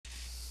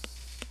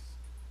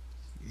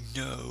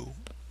No,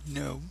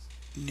 no,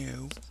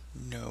 no,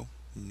 no,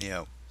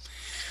 no.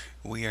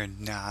 We are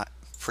not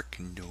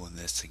freaking doing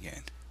this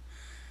again.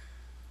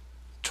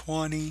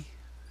 20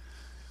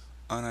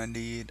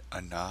 unneeded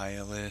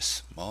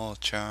annihilus small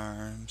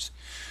charms.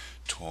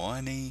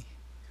 20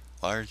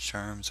 large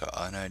charms of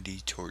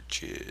unneeded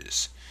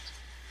torches.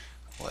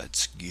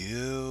 Let's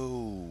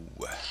go.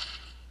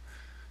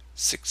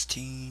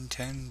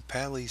 1610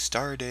 pally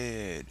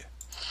started.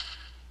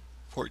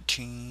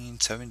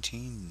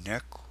 1417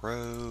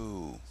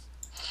 necro.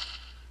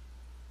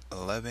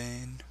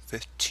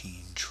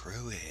 1115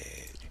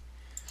 druid.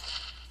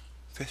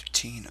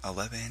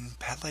 1511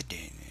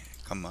 paladin.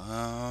 Come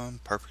on,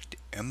 perfect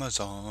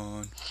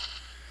Amazon.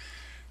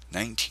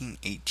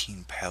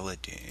 1918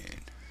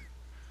 paladin.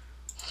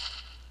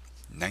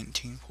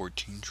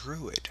 1914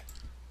 druid.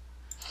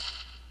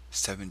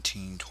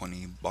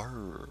 1720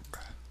 barb.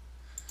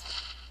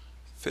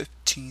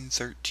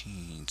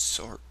 1513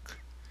 sork.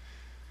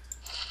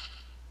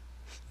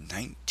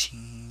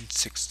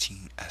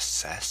 1916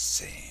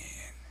 assassin.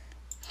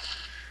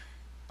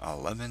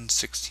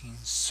 1116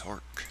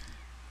 sork.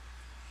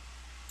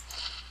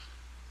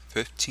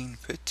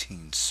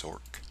 1515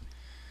 sork.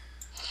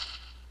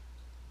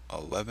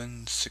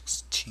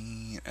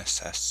 1116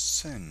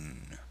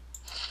 assassin.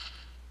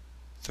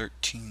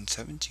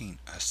 1317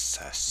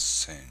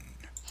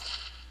 assassin.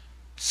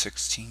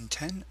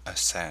 1610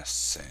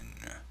 assassin.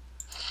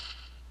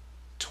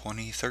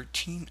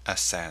 2013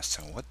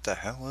 assassin. What the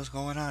hell is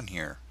going on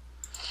here?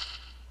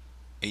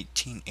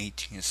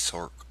 1818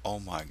 sork. Oh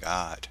my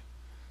god.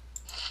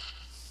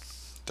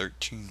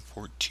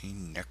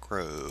 1314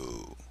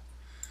 necro.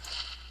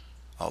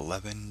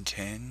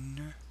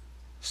 1110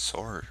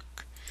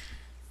 sork.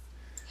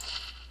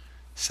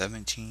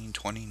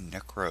 1720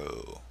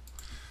 necro.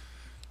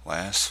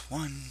 Last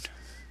one.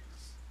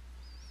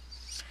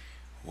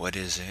 What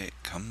is it?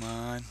 Come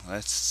on,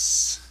 let's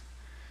see.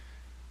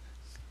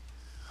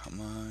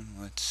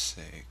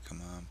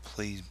 Come on,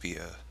 please be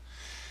a.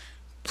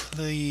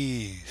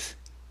 Please.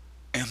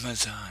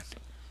 Amazon.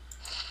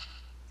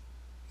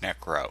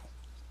 Necro.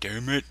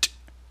 Damn it.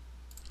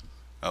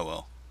 Oh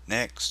well.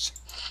 Next.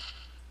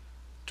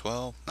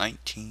 12,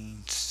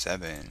 19,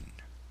 7.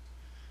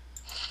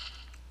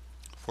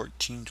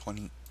 14,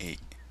 28.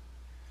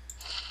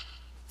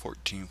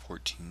 14,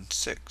 14,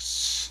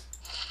 6.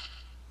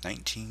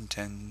 19,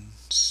 10,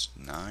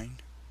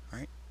 9.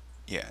 Right?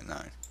 Yeah,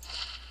 9.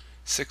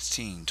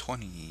 16,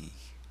 20,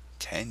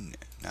 10.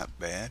 Not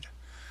bad.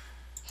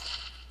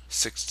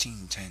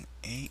 16, 10,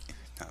 8.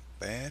 Not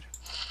bad.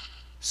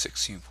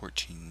 16,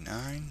 14,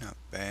 9. Not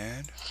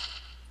bad.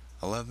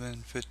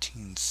 11,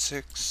 15,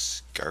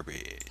 6.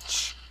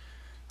 Garbage.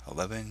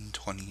 11,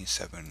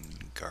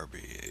 27.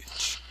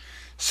 Garbage.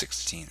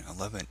 16,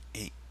 11,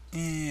 8.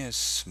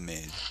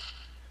 Smid.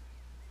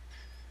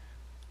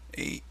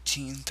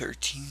 18,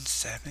 13,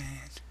 7.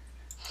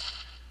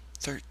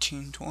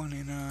 13,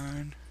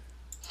 29.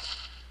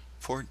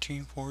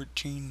 14,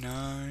 14,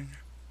 9.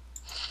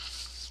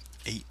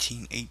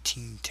 18,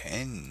 18,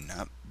 10.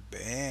 Not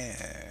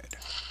bad.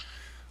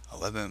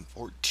 11,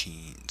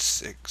 14,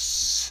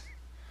 6.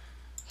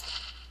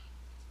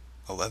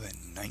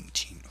 11,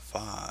 19,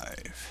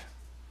 5.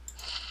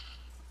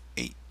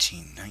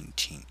 18,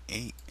 19,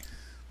 8.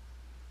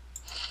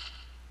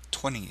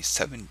 20,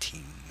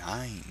 17,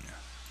 9.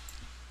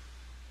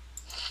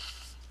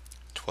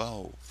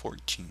 12,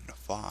 14,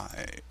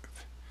 5.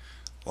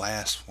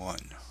 Last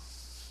one.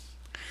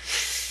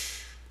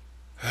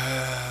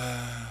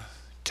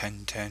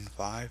 10, 10,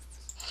 5.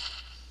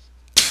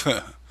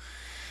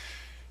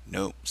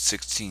 Nope,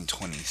 16,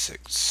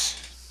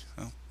 26.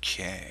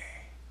 Okay.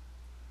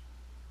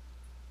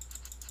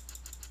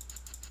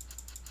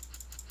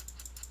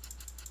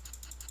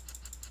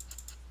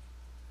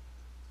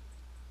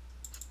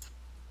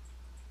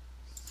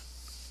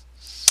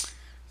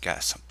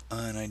 Got some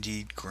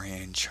unneeded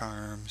grand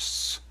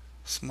charms,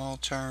 small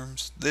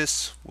charms.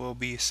 This will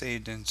be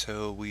saved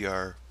until we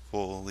are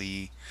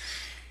fully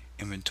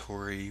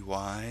inventory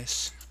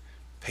wise.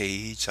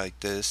 Page like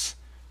this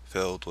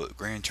filled with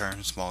grand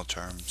charms, small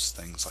charms,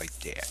 things like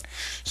that.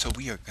 So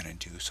we are gonna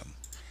do some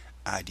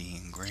ID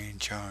and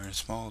grand charms,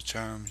 small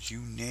charms,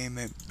 you name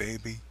it,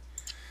 baby.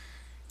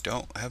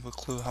 Don't have a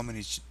clue how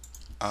many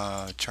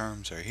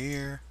charms are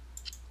here.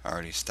 I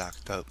already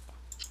stocked up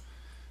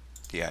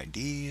the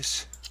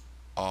IDs.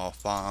 All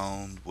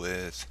found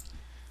with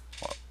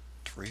what,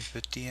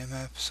 350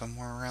 MF,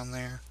 somewhere around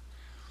there.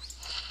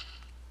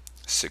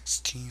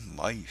 16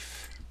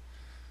 life.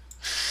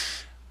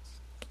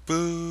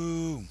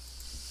 Boo.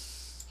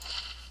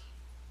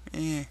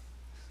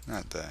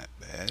 Not that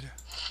bad.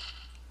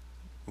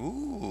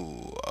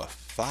 Ooh, a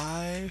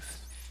 5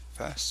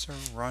 faster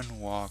run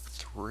walk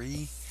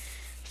 3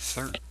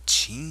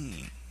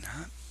 13.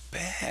 Not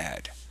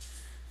bad.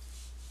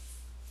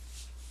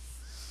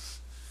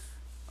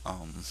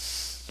 Ow,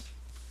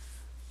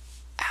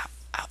 ow,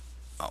 ow,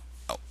 ow,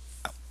 ow.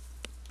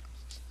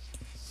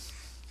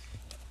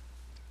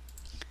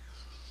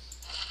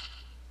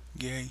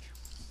 Yay.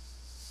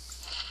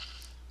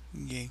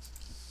 Yay.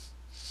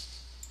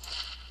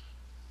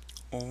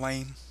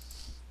 Lame.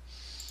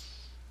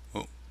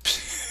 Oh.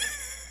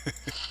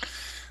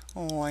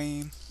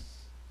 Lame.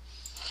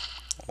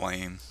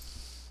 Lame.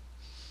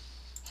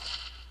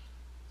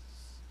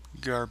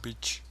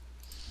 Garbage.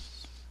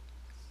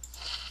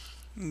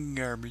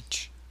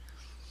 Garbage.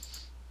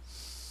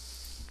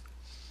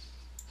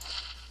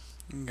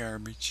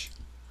 Garbage.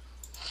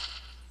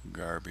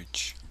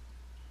 Garbage.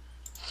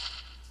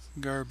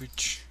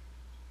 Garbage.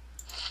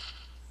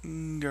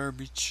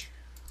 Garbage.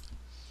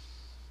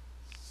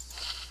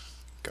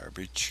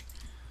 Garbage.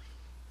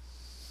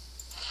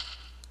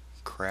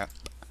 Crap.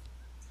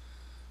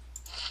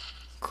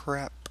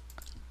 Crap.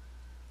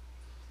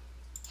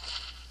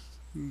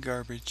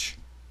 Garbage.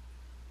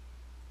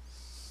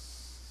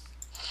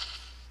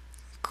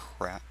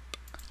 Crap.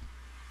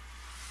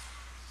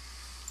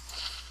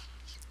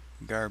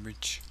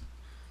 Garbage.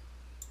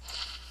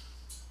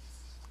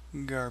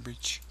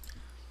 Garbage.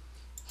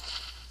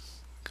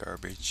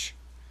 Garbage.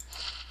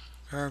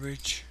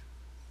 Garbage.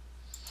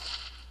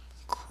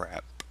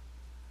 Crap.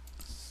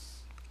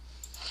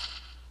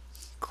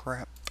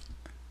 Crap.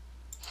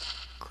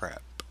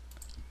 Crap.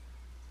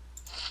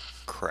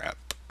 Crap.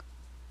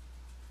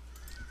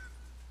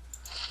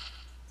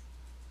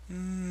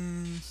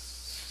 I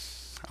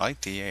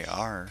like the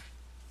AR.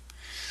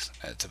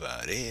 That's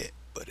about it.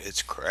 But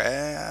it's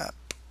crap.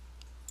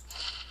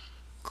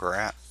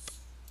 Crap.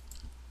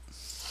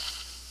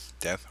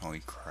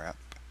 Definitely crap.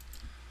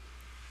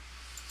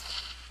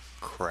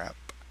 Crap.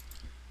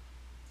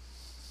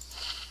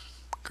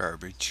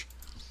 Garbage.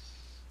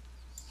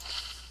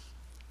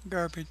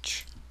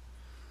 Garbage.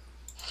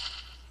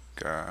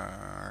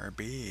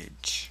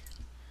 Garbage.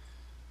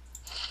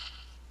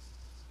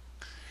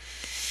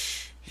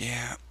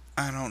 Yeah,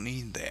 I don't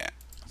need that.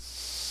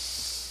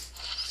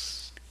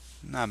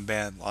 Not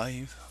bad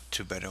life.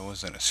 Too bad I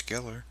wasn't a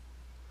skiller.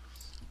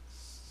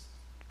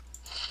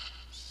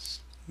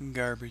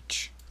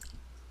 Garbage.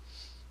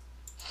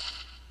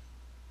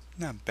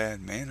 Not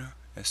bad mana.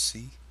 SC.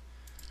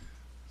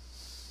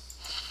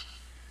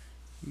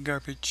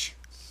 Garbage.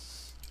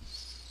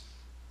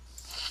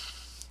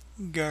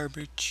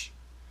 Garbage.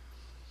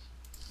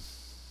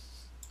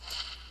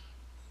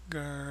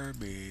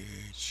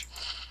 Garbage.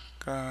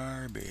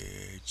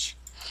 Garbage.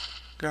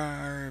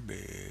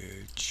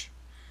 Garbage.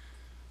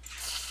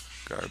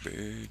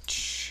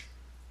 Garbage.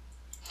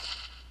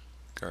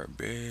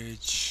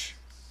 Garbage.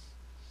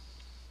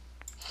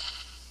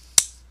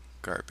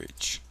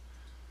 Garbage.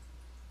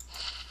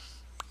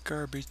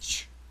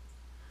 Garbage.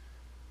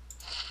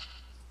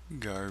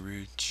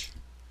 Garbage.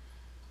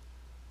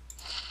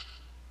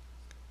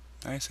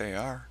 Nice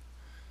AR.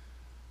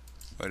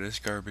 But it's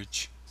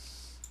garbage.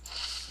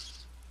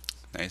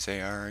 Nice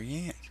AR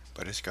again.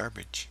 But it's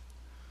garbage.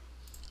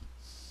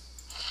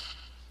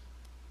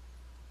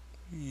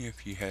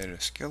 If you had a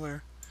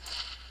skiller.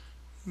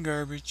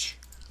 Garbage.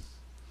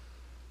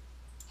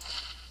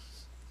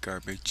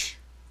 Garbage.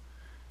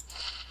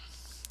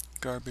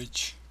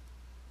 Garbage.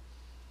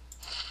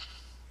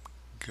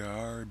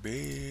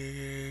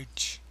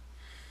 Garbage.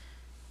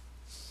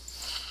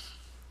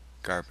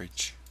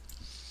 Garbage.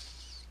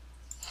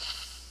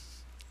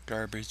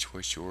 Garbage.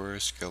 Wish you were a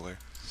skiller.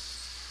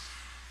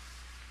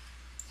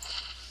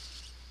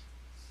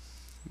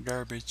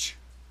 Garbage.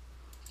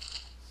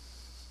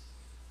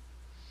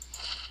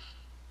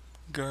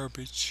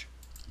 Garbage.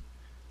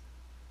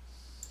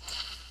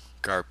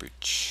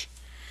 Garbage.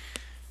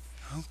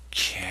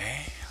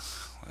 Okay.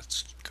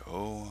 Let's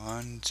go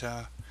on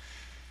to...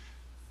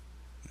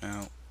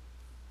 No.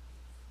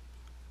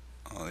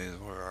 Oh, these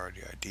were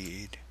already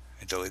ID'd.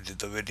 I deleted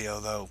the video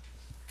though.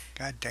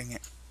 God dang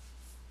it.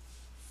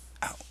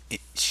 Ow.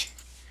 Itch.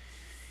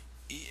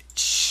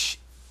 Itch.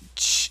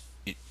 Itch.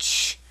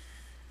 Itch.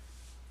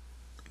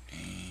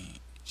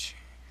 Itch.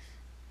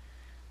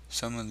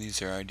 Some of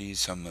these are IDs,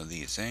 some of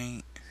these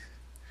ain't.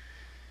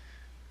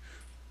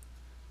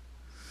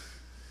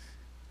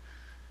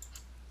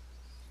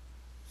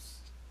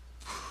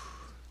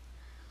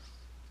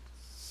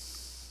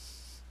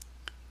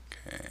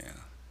 Okay.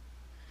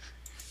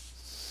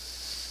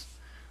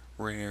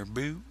 Rare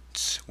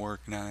boots.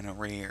 Working on a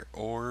rare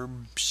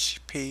orbs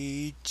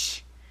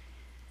page.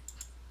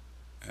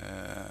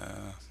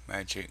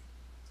 Magic.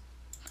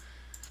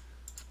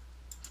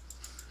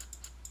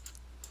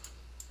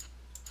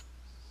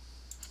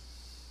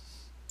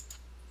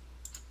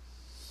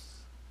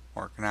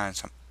 Working on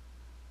some,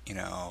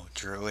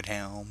 druid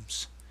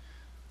helms.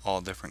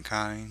 All different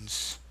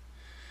kinds.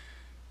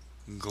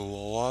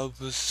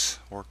 Gloves.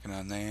 Working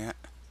on that.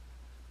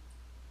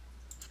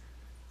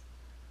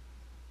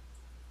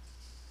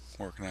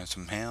 Working on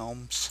some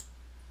helms.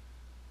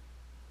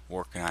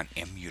 Working on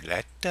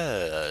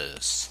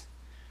emuletas.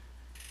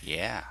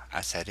 Yeah,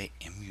 I said it,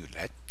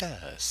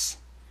 emuletas.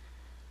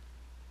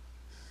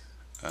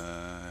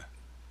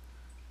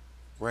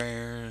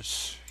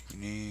 Rares, you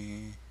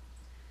need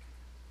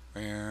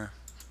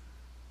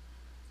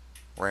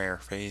rare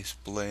face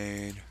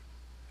blade.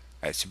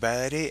 That's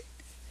about it.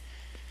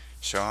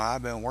 So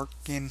I've been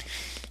working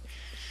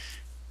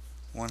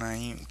when I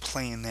ain't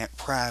playing that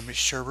private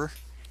server.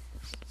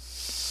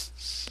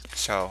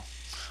 So,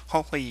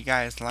 hopefully you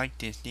guys liked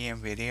this damn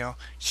video.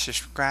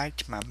 Subscribe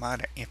to my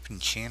mother effing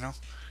channel.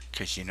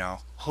 Cause you know,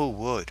 who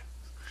would?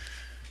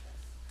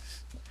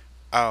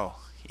 Oh,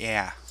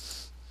 yeah.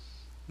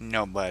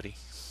 Nobody.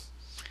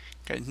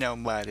 Cause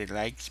nobody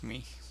likes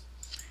me.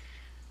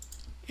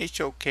 It's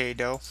okay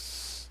though.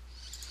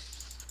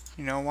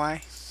 You know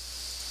why?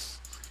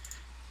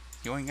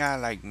 You ain't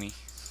gotta like me.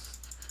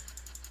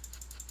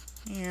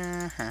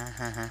 Yeah.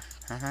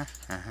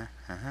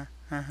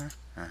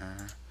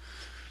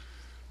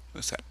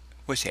 What's that?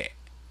 What's that?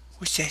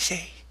 What's that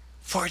say?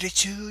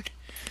 Fortitude?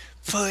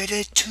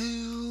 Fortitude!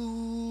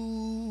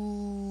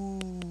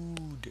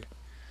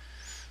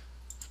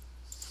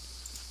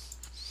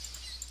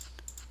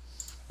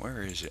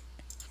 Where is it?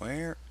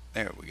 Where?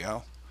 There we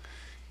go.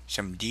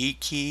 Some D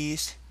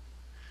keys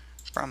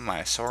from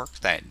my sork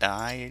that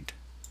died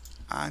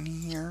on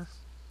here.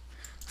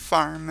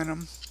 Farming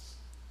them.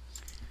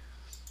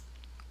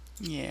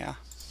 Yeah.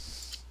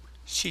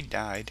 She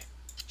died.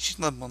 She's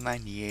level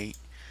 98.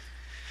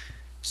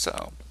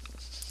 So,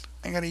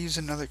 I gotta use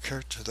another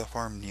character to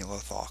farm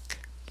Neolithok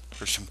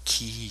for some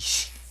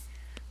keys.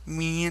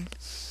 Man.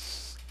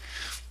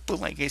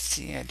 But like I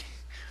said,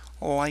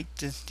 like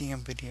this damn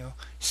video,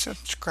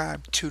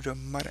 subscribe to the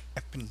mother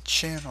effing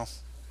channel.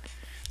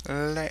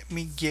 Let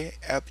me get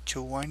up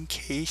to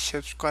 1K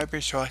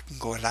subscribers so I can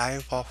go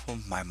live off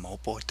of my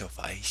mobile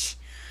device.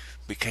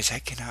 Because I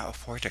cannot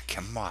afford a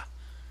camera.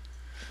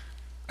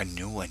 A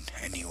new one,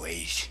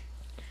 anyways.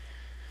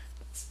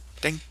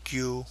 Thank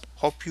you.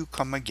 Hope you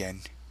come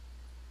again.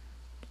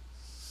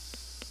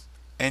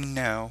 And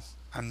no,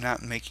 I'm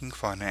not making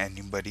fun of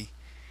anybody.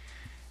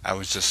 I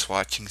was just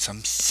watching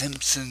some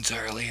Simpsons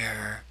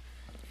earlier.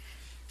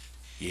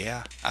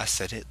 Yeah, I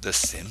said it, The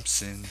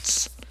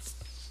Simpsons.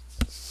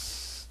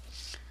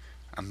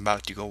 I'm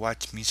about to go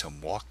watch me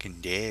some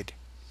Walking Dead.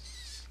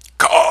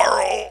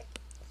 Carl!